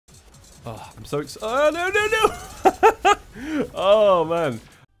Oh, I'm so excited. Oh, no. Oh, man.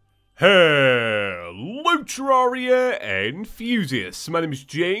 Hello, Terraria enthusiasts. My name is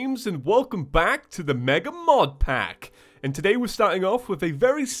James, and welcome back to the Mega Mod Pack. And today we're starting off with a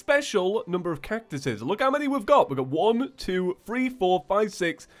very special number of cactuses. Look how many we've got. We've got 1, 2, 3, 4, 5,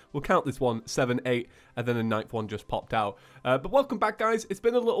 6. We'll count this one, 7, 8, and then a ninth one just popped out. But welcome back, guys. It's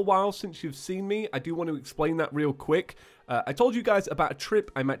been a little while since you've seen me. I do want to explain that real quick. I told you guys about a trip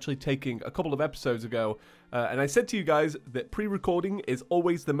I'm actually taking a couple of episodes ago. And I said to you guys that pre-recording is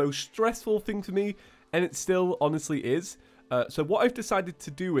always the most stressful thing for me. And it still honestly is. So what I've decided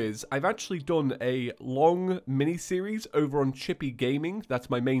to do is, I've actually done a long mini-series over on Chippy Gaming. That's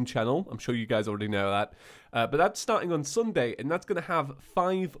my main channel. I'm sure you guys already know that. But that's starting on Sunday, and that's going to have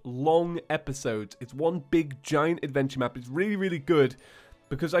 5 long episodes. It's one big, giant adventure map. It's really, really good,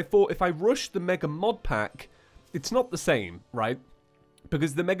 because I thought if I rush the Mega Mod Pack, it's not the same, right?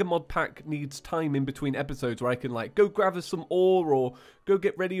 Because the Mega Mod Pack needs time in between episodes where I can, like, go gather some ore or go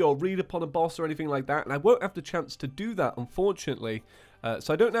get ready or read upon a boss or anything like that. And I won't have the chance to do that, unfortunately.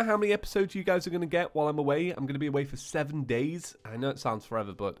 So I don't know how many episodes you guys are going to get while I'm away. I'm going to be away for 7 days. I know it sounds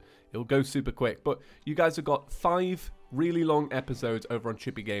forever, but it'll go super quick. But you guys have got 5 really long episodes over on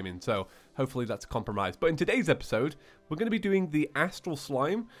Chippy Gaming. So hopefully that's a compromise. But in today's episode, we're going to be doing the Astral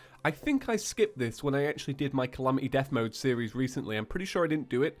Slime. I think I skipped this when I actually did my Calamity Death Mode series recently. I'm pretty sure I didn't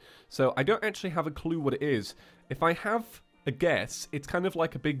do it, so I don't actually have a clue what it is. If I have a guess, it's kind of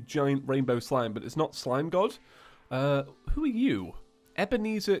like a big giant rainbow slime, but it's not Slime God. Who are you?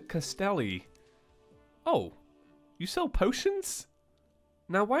 Ebenezer Castelli. Oh, you sell potions?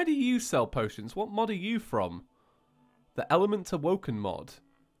 Now, why do you sell potions? What mod are you from? The Elements Awoken mod.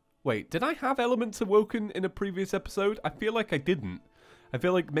 Wait, did I have Elements Awoken in a previous episode? I feel like I didn't. I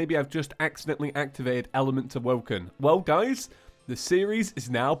feel like maybe I've just accidentally activated Elements Awoken. Well, guys, the series is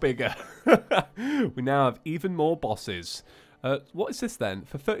now bigger. We now have even more bosses. What is this then?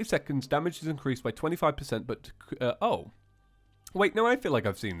 For 30 seconds, damage is increased by 25%, but... oh. Wait, no, I feel like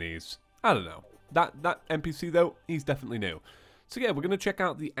I've seen these. I don't know. That NPC, though, he's definitely new. So, yeah, we're going to check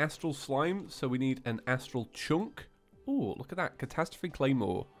out the Astral Slime. So, we need an Astral Chunk. Ooh, look at that. Catastrophe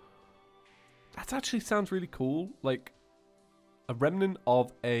Claymore. That actually sounds really cool. Like... a remnant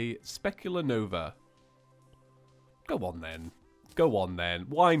of a specular nova. Go on then. Go on then.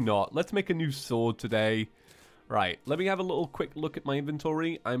 Why not? Let's make a new sword today. Right, let me have a little quick look at my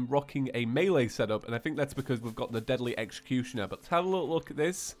inventory. I'm rocking a melee setup, and I think that's because we've got the Deadly Executioner. But let's have a little look at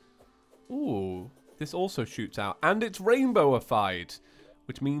this. Ooh, this also shoots out. And it's rainbowified,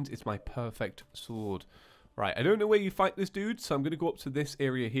 which means it's my perfect sword. Right, I don't know where you fight this dude, so I'm going to go up to this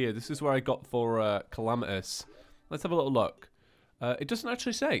area here. This is where I got for Calamitous. Let's have a little look. It doesn't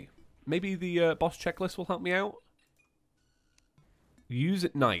actually say. Maybe the boss checklist will help me out. Use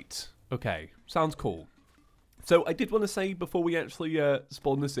at night. Okay, sounds cool. So I did want to say before we actually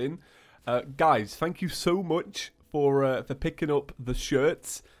spawn this in, guys, thank you so much for picking up the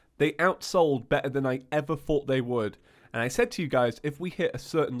shirts. They outsold better than I ever thought they would. And I said to you guys, if we hit a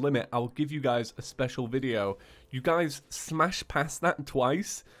certain limit, I'll give you guys a special video. You guys smashed past that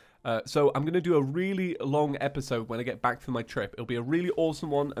twice. So I'm going to do a really long episode when I get back from my trip. It'll be a really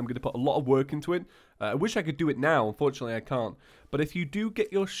awesome one. I'm going to put a lot of work into it. I wish I could do it now. Unfortunately, I can't. But if you do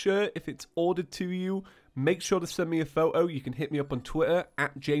get your shirt, if it's ordered to you, make sure to send me a photo. You can hit me up on Twitter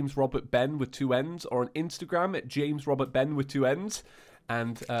at JamesRobertBen with 2 N's, or on Instagram at JamesRobertBen with 2 N's.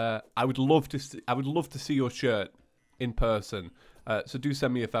 And I would love to see your shirt in person. So do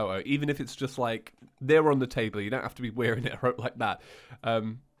send me a photo, even if it's just like there on the table. You don't have to be wearing it like that.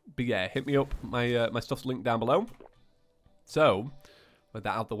 But yeah, hit me up. My stuff's linked down below. So, with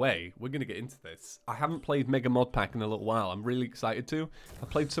that out of the way, we're going to get into this. I haven't played Mega Mod Pack in a little while. I'm really excited to. I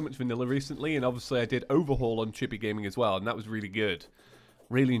played so much vanilla recently, and obviously I did Overhaul on Chippy Gaming as well, and that was really good.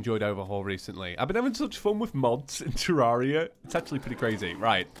 Really enjoyed Overhaul recently. I've been having such fun with mods in Terraria. It's actually pretty crazy.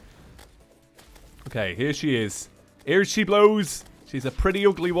 Right. Okay, here she is. Here she blows. She's a pretty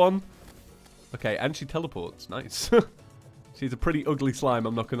ugly one. Okay, and she teleports. Nice. She's a pretty ugly slime,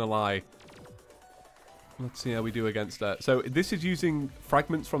 I'm not going to lie. Let's see how we do against her. So, this is using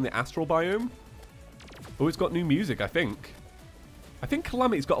fragments from the Astral Biome. Oh, it's got new music, I think. I think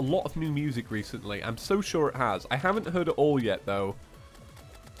Calamity's got a lot of new music recently. I'm so sure it has. I haven't heard it all yet, though.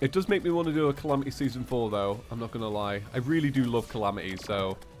 It does make me want to do a Calamity Season 4, though. I'm not going to lie. I really do love Calamity,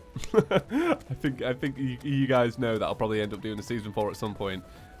 so... I think you guys know that I'll probably end up doing a Season 4 at some point.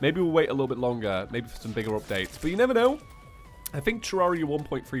 Maybe we'll wait a little bit longer. Maybe for some bigger updates. But you never know. I think Terraria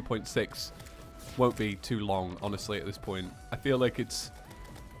 1.3.6 won't be too long, honestly, at this point. I feel like it's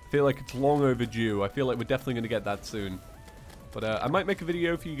long overdue. I feel like we're definitely going to get that soon. But I might make a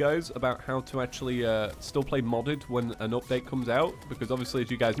video for you guys about how to actually still play modded when an update comes out. Because obviously,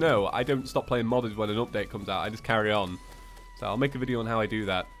 as you guys know, I don't stop playing modded when an update comes out. I just carry on. So I'll make a video on how I do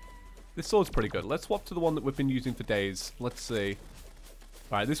that. This sword's pretty good. Let's swap to the one that we've been using for days. Let's see.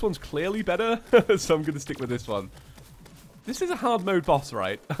 Alright, this one's clearly better. So I'm going to stick with this one. This is a hard mode boss,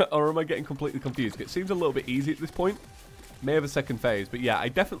 right? Or am I getting completely confused? It seems a little bit easy at this point. May have a second phase, but yeah, I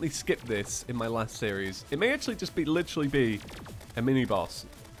definitely skipped this in my last series. It may actually just be literally be a mini boss.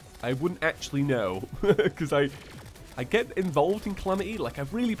 I wouldn't actually know because I get involved in Calamity, like I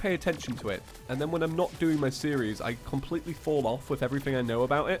really pay attention to it, and then when I'm not doing my series, I completely fall off with everything I know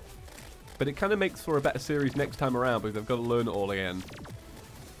about it. But it kind of makes for a better series next time around because I've got to learn it all again.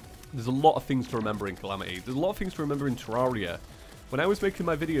 There's a lot of things to remember in Calamity. There's a lot of things to remember in Terraria. When I was making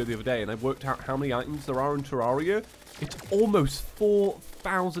my video the other day and I worked out how many items there are in Terraria, it's almost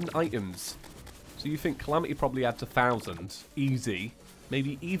 4,000 items. So you think Calamity probably adds 1,000, easy.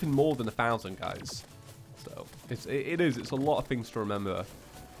 Maybe even more than 1,000, guys. So it's a lot of things to remember.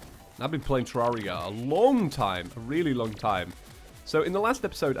 I've been playing Terraria a long time, a really long time. So in the last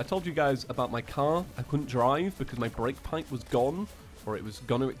episode, I told you guys about my car. I couldn't drive because my brake pipe was gone, or it was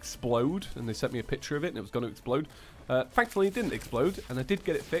going to explode, and they sent me a picture of it, and it was going to explode. Thankfully, it didn't explode, and I did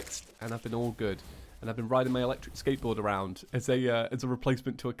get it fixed, and I've been all good. And I've been riding my electric skateboard around as a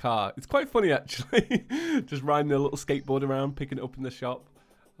replacement to a car. It's quite funny, actually, just riding a little skateboard around, picking it up in the shop.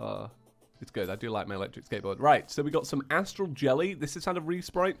 It's good. I do like my electric skateboard. Right, so we got some Astral Jelly. This is kind of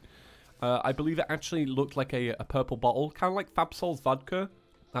Resprite. I believe it actually looked like a purple bottle, kind of like Fabsol's Vodka.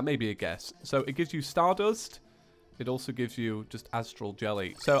 That may be a guess. So it gives you Stardust. It also gives you just Astral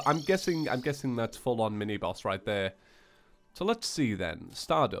Jelly. So I'm guessing that's full-on mini-boss right there. So let's see then.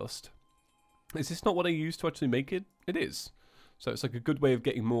 Stardust. Is this not what I used to actually make it? It is. So it's like a good way of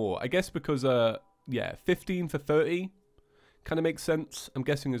getting more. I guess because, yeah, 15 for 30 kind of makes sense. I'm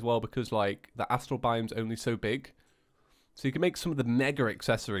guessing as well because, like, the Astral Biome's only so big. So you can make some of the mega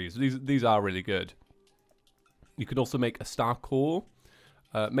accessories. These are really good. You could also make a Star Core.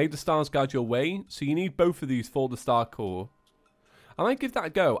 May the stars guide your way. So you need both of these for the Star Core. I might give that a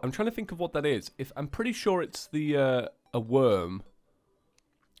go. I'm trying to think of what that is. I'm pretty sure it's the a worm.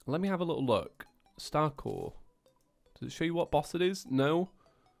 Let me have a little look. Star Core. Does it show you what boss it is? No.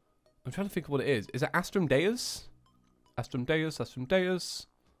 I'm trying to think of what it is. Is it Astrum Deus? Astrum Deus, Astrum Deus.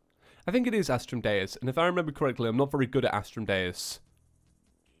 I think it is Astrum Deus. And if I remember correctly, I'm not very good at Astrum Deus.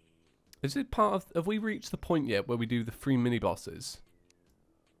 Is it part of... Have we reached the point yet where we do the 3 mini-bosses?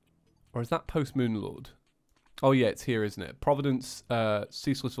 Or is that post-Moonlord? Oh, yeah, it's here, isn't it? Providence,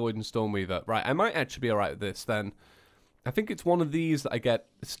 Ceaseless Void, and Stormweaver. Right, I might actually be alright with this, then. I think it's one of these that I get.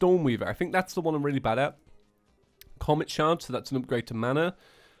 Stormweaver. I think that's the one I'm really bad at. Comet Shard, so that's an upgrade to mana.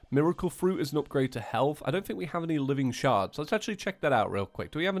 Miracle Fruit is an upgrade to health. I don't think we have any living shards. Let's actually check that out real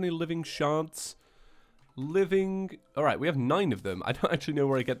quick. Do we have any living shards? Living... Alright, we have 9 of them. I don't actually know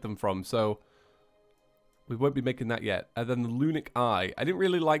where I get them from, so... We won't be making that yet. And then the Lunic Eye. I didn't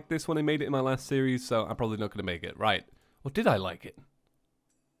really like this when I made it in my last series, so I'm probably not going to make it. Right. Or did I like it?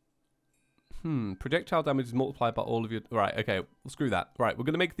 Projectile damage is multiplied by all of your... Right, okay. Well, screw that. Right, we're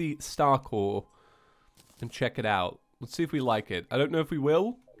going to make the Star Core and check it out. Let's see if we like it. I don't know if we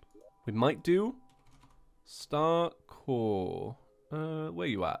will. We might do. Star Core. Where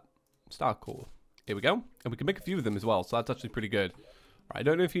you at? Star Core. Here we go. And we can make a few of them as well, so that's actually pretty good. Right, I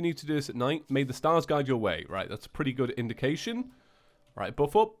don't know if you need to do this at night. May the stars guide your way. Right, that's a pretty good indication. Right,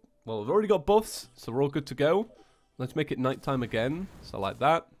 buff up. Well, we've already got buffs, so we're all good to go. Let's make it nighttime again. So like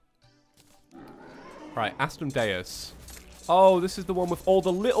that. Right, Astrum Deus. Oh, this is the one with all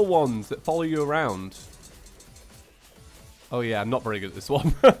the little ones that follow you around. Oh yeah, I'm not very good at this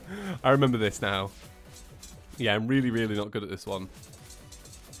one. I remember this now. Yeah, I'm really, really not good at this one.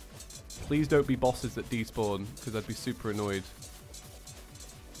 Please don't be bosses that despawn, because I'd be super annoyed.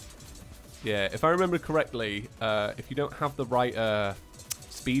 Yeah, if I remember correctly, if you don't have the right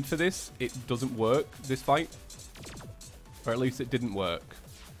speed for this, it doesn't work, this fight. Or at least it didn't work.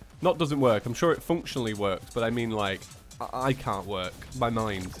 Not doesn't work, I'm sure it functionally worked, but I mean like, I can't work, my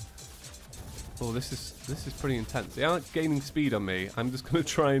mind. Oh, this is pretty intense. They aren't gaining speed on me. I'm just going to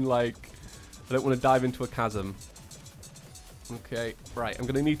try and like, I don't want to dive into a chasm. Okay, right, I'm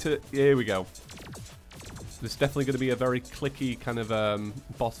going to need to, here we go. This is definitely going to be a very clicky kind of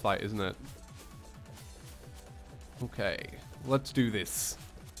boss fight, isn't it? Okay, let's do this.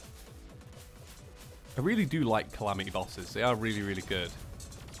 I really do like Calamity bosses. They are really, really good.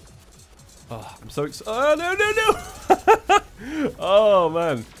 Oh, I'm so excited. Oh, no, no, no! Oh,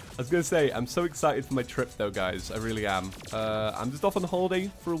 man. I was going to say, I'm so excited for my trip, though, guys. I really am. I'm just off on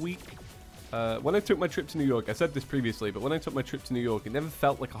holiday for a week. When I took my trip to New York, I said this previously, but when I took my trip to New York, it never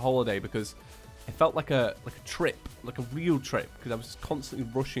felt like a holiday because it felt like a trip, like a real trip, because I was constantly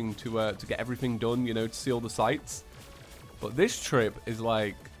rushing to get everything done, you know, to see all the sights. But this trip is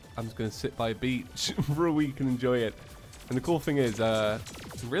like, I'm just going to sit by a beach for a week and enjoy it. And the cool thing is,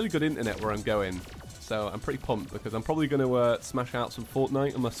 really good internet where I'm going. So I'm pretty pumped because I'm probably going to smash out some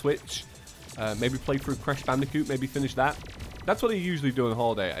Fortnite on my Switch. Maybe play through Crash Bandicoot, maybe finish that. That's what I usually do on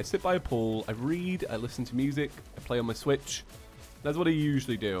holiday. I sit by a pool, I read, I listen to music, I play on my Switch. That's what I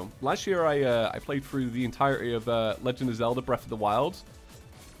usually do. Last year I played through the entirety of Legend of Zelda Breath of the Wild.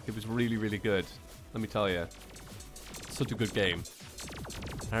 It was really, really good. Let me tell you. Such a good game.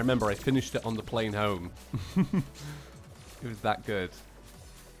 I remember I finished it on the plane home. It was that good.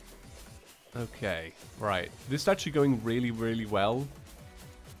 Okay, right. This is actually going really, really well.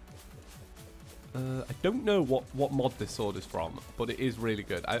 I don't know what mod this sword is from, but it is really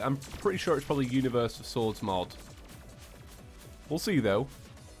good. I'm pretty sure it's probably Universe of Swords mod. We'll see, though.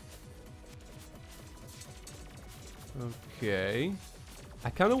 Okay. I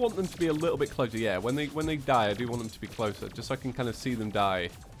kind of want them to be a little bit closer. Yeah, when they die, I do want them to be closer, just so I can kind of see them die.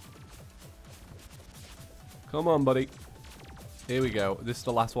 Come on, buddy. Here we go. This is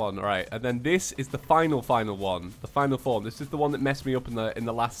the last one. All right, and then this is the final one, the final form. This is the one that messed me up in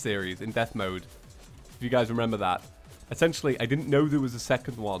the last series in death mode. If you guys remember that. Essentially, I didn't know there was a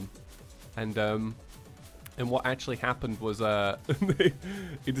second one, and what actually happened was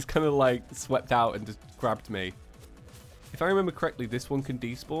it just kind of like swept out and just grabbed me. If I remember correctly, this one can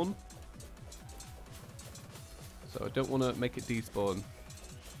despawn. So I don't want to make it despawn.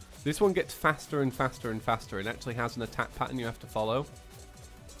 This one gets faster and faster and faster and actually has an attack pattern you have to follow.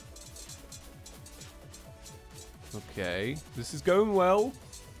 Okay, this is going well.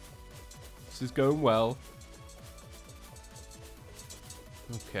 This is going well.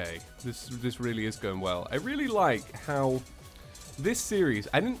 Okay, this really is going well. I really like how this series,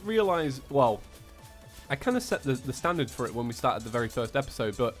 I didn't realize, well, I kind of set the standard for it when we started the very first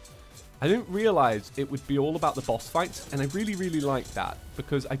episode, but I didn't realize it would be all about the boss fights, and I really, really like that,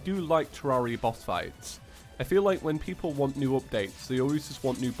 because I do like Terraria boss fights. I feel like when people want new updates, they always just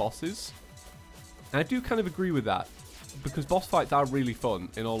want new bosses, and I do kind of agree with that, because boss fights are really fun,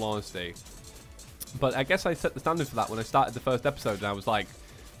 in all honesty. But I guess I set the standard for that when I started the first episode, and I was like,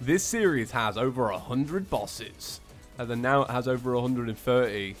 this series has over 100 bosses, and then now it has over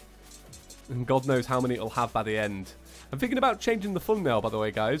 130, and God knows how many it'll have by the end. I'm thinking about changing the thumbnail, by the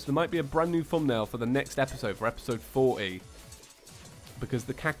way, guys. There might be a brand new thumbnail for the next episode, for episode 40. Because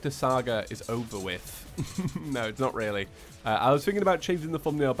the Cactus Saga is over with. No, it's not really. I was thinking about changing the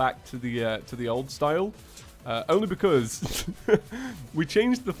thumbnail back to the old style. Only because we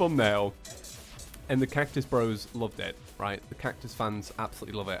changed the thumbnail and the Cactus Bros loved it, right? The Cactus fans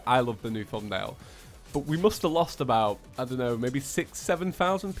absolutely love it. I love the new thumbnail. But we must have lost about, I don't know, maybe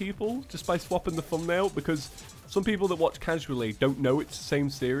 6,000-7,000 people just by swapping the thumbnail, because some people that watch casually don't know it's the same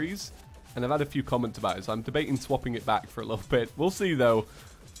series, and I've had a few comments about it, so I'm debating swapping it back for a little bit. We'll see, though.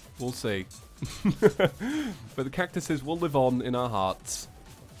 We'll see. But the cactuses will live on in our hearts.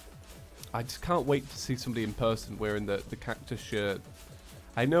 I just can't wait to see somebody in person wearing the cactus shirt.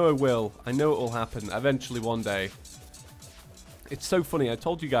 I know I will. I know it will happen eventually one day. It's so funny. I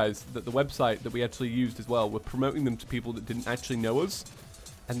told you guys that the website that we actually used as well, we're promoting them to people that didn't actually know us.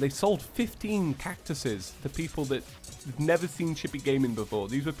 And they sold 15 cactuses to people that had never seen Chippy Gaming before.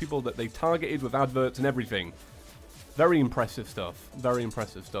 These were people that they targeted with adverts and everything. Very impressive stuff. Very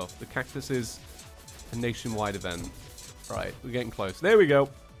impressive stuff. The cactus is a nationwide event. Right, we're getting close. There we go.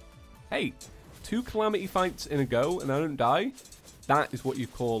 Hey, 2 Calamity fights in a go and I don't die. That is what you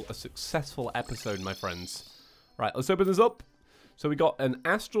call a successful episode, my friends. Right, let's open this up. So we got an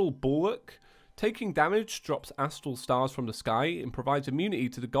Astral Bulwark. Taking damage drops astral stars from the sky and provides immunity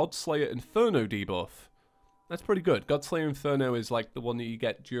to the Godslayer Inferno debuff. That's pretty good. Godslayer Inferno is like the one that you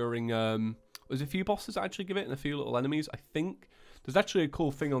get during... there's a few bosses that actually give it and a few little enemies, I think. There's actually a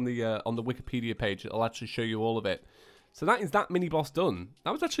cool thing on the Wikipedia page that'll actually show you all of it. So that is that mini boss done.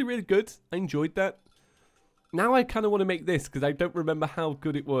 That was actually really good. I enjoyed that. Now I kind of want to make this because I don't remember how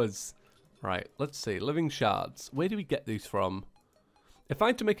good it was. Right, let's see. Living shards. Where do we get these from? If I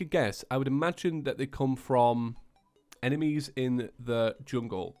had to make a guess, I would imagine that they come from enemies in the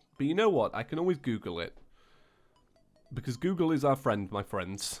jungle. But you know what? I can always Google it. Because Google is our friend, my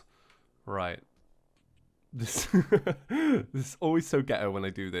friends. Right. This is always so ghetto when I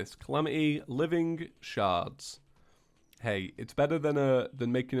do this. Calamity living shards. Hey, it's better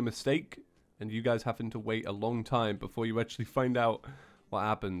than making a mistake and you guys having to wait a long time before you actually find out what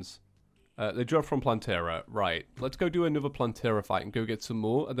happens. They drop from Plantera. Right. Let's go do another Plantera fight and go get some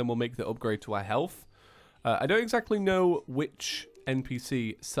more. And then we'll make the upgrade to our health. I don't exactly know which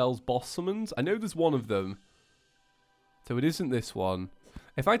NPC sells boss summons. I know there's one of them. So it isn't this one.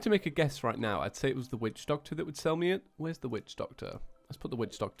 If I had to make a guess right now, I'd say it was the Witch Doctor that would sell me it. Where's the Witch Doctor? Let's put the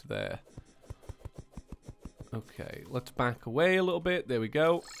Witch Doctor there. Okay, let's back away a little bit. There we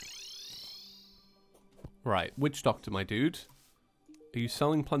go. Right, Witch Doctor, my dude. Are you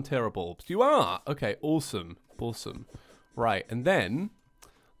selling Plantera bulbs? You are! Okay, awesome. Awesome. Right, and then,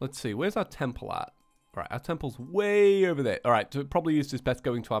 let's see, where's our temple at? Right, our temple's way over there. Alright, so it probably is just best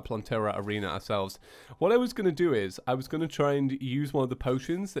going to our Plantera arena ourselves. What I was going to do is, I was going to try and use one of the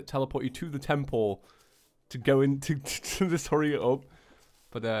potions that teleport you to the temple to go into to just hurry it up.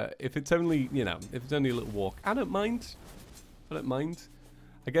 But if it's only, you know, if it's only a little walk, I don't mind. I don't mind.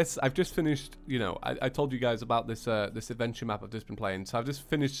 I guess I've just finished, you know, I told you guys about this this adventure map I've just been playing. So I've just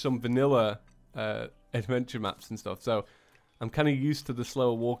finished some vanilla adventure maps and stuff. So I'm kind of used to the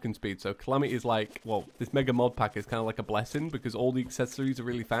slower walking speed. So Calamity is like, well, this mega mod pack is kind of like a blessing because all the accessories are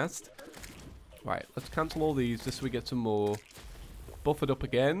really fast. Right, let's cancel all these just so we get some more. Buff it up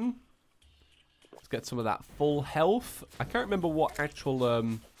again. Let's get some of that full health. I can't remember what actual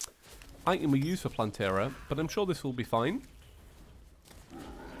item we use for Plantera, but I'm sure this will be fine.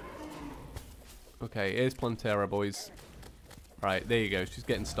 Okay, here's Plantera, boys. Right, there you go. She's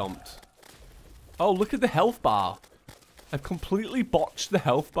getting stomped. Oh, look at the health bar. I've completely botched the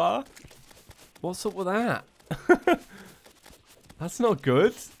health bar. What's up with that? That's not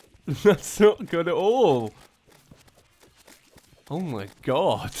good. That's not good at all. Oh my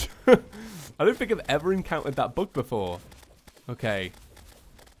god. I don't think I've ever encountered that bug before. Okay.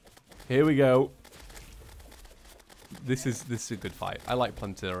 Here we go. This is a good fight. I like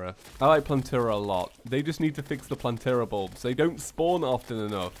Plantera. I like Plantera a lot. They just need to fix the Plantera bulbs. They don't spawn often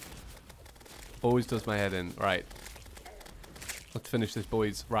enough. Always does my head in. Right. Let's finish this,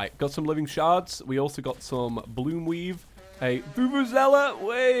 boys. Right. Got some living shards. We also got some bloom weave. A Vuvuzela.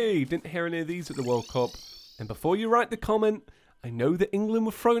 Way! Didn't hear any of these at the World Cup. And before you write the comment, I know that England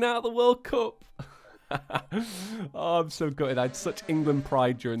were thrown out of the World Cup. Oh, I'm so gutted. I had such England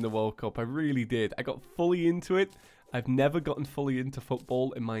pride during the World Cup. I really did. I got fully into it. I've never gotten fully into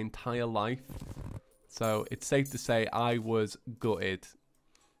football in my entire life. So it's safe to say I was gutted.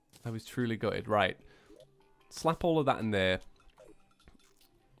 I was truly gutted. Right. Slap all of that in there.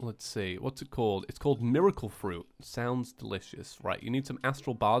 Let's see. What's it called? It's called Miracle Fruit. Sounds delicious. Right. You need some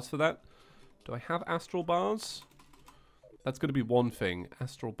astral bars for that. Do I have astral bars? That's going to be one thing.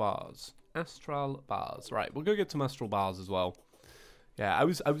 Astral bars. Astral bars. Right. We'll go get some astral bars as well. Yeah, I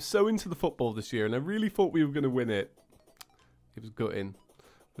was so into the football this year, and I really thought we were going to win it. It was gutting.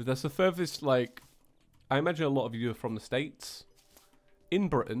 But that's the furthest, like, I imagine a lot of you are from the States. In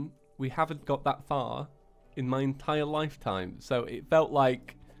Britain, we haven't got that far in my entire lifetime. So it felt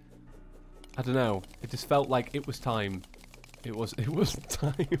like, I don't know, it just felt like it was time. It was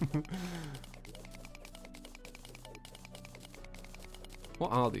time.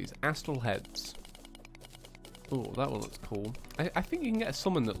 What are these? Astral heads. Oh, that one looks cool. I think you can get a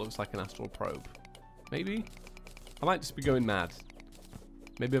summon that looks like an astral probe. Maybe? I might just be going mad.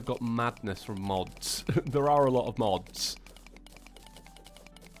 Maybe I've got madness from mods. There are a lot of mods.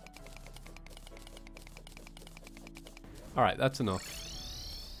 Alright, that's enough.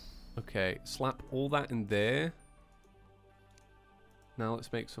 Okay, slap all that in there. Now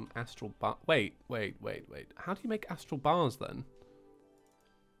let's make some astral bar. Wait. How do you make astral bars then?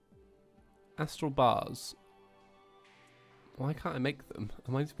 Astral bars. Why can't I make them?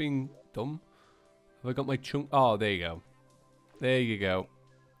 Am I just being dumb? Have I got my chunk? Oh, there you go. There you go.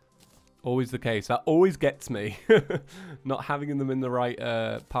 Always the case. That always gets me. Not having them in the right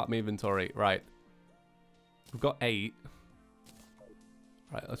part of my inventory. Right. We've got 8.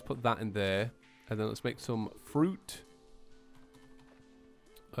 Right, let's put that in there. And then let's make some fruit.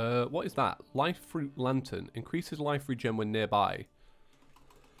 What is that? Life Fruit Lantern. Increases life regen when nearby.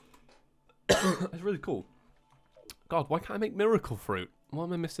 That's really cool. God, why can't I make Miracle Fruit? What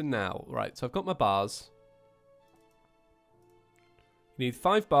am I missing now? Right, so I've got my bars. You need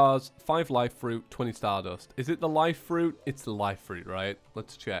 5 bars, 5 life fruit, 20 stardust. Is it the life fruit? It's the life fruit, right?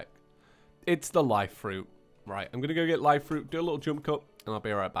 Let's check. It's the life fruit. Right, I'm going to go get life fruit, do a little jump cut, and I'll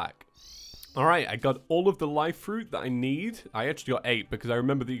be right back. Alright, I got all of the life fruit that I need. I actually got 8 because I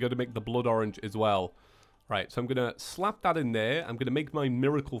remember that you got to make the blood orange as well. Right, so I'm going to slap that in there. I'm going to make my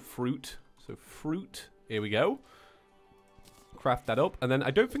miracle fruit. So fruit, here we go. Craft that up, and then I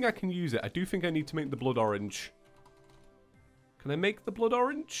don't think I can use it. I do think I need to make the blood orange. Can I make the blood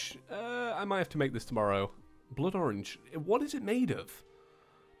orange? I might have to make this tomorrow. Blood orange. What is it made of?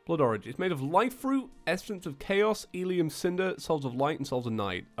 Blood Orange. It's made of life fruit, essence of chaos, helium cinder, souls of light, and souls of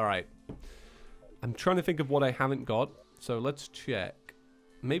night. Alright. I'm trying to think of what I haven't got. So let's check.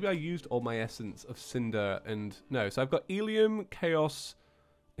 Maybe I used all my essence of cinder and... No, so I've got helium, chaos,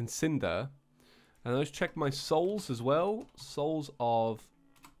 and cinder. And let's check my souls as well. Souls of...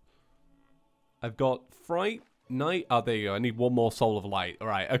 I've got fright, night. Oh, there you go. I need one more soul of light.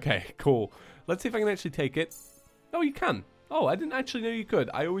 Alright, okay, cool. Let's see if I can actually take it. Oh, you can. Oh, I didn't actually know you could.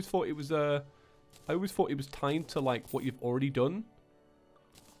 I always thought it was I always thought it was tied to like what you've already done.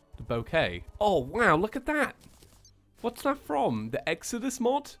 The bouquet. Oh wow, look at that. What's that from? The Exodus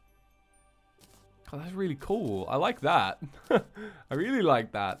mod? Oh, that's really cool. I like that. I really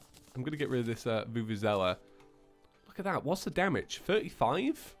like that. I'm gonna get rid of this Vuvuzela. Look at that. What's the damage?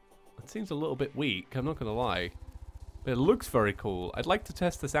 35? That seems a little bit weak. I'm not gonna lie. But it looks very cool. I'd like to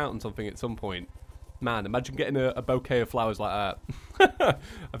test this out on something at some point. Man, imagine getting a bouquet of flowers like that.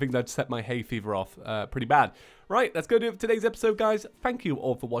 I think that'd set my hay fever off pretty bad. Right, that's going to do it for today's episode, guys. Thank you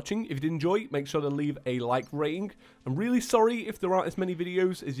all for watching. If you did enjoy, make sure to leave a like rating. I'm really sorry if there aren't as many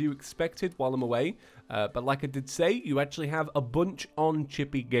videos as you expected while I'm away. But like I did say, you actually have a bunch on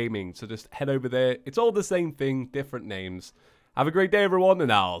Chippy Gaming. So just head over there. It's all the same thing, different names. Have a great day, everyone,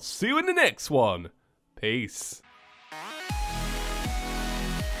 and I'll see you in the next one. Peace.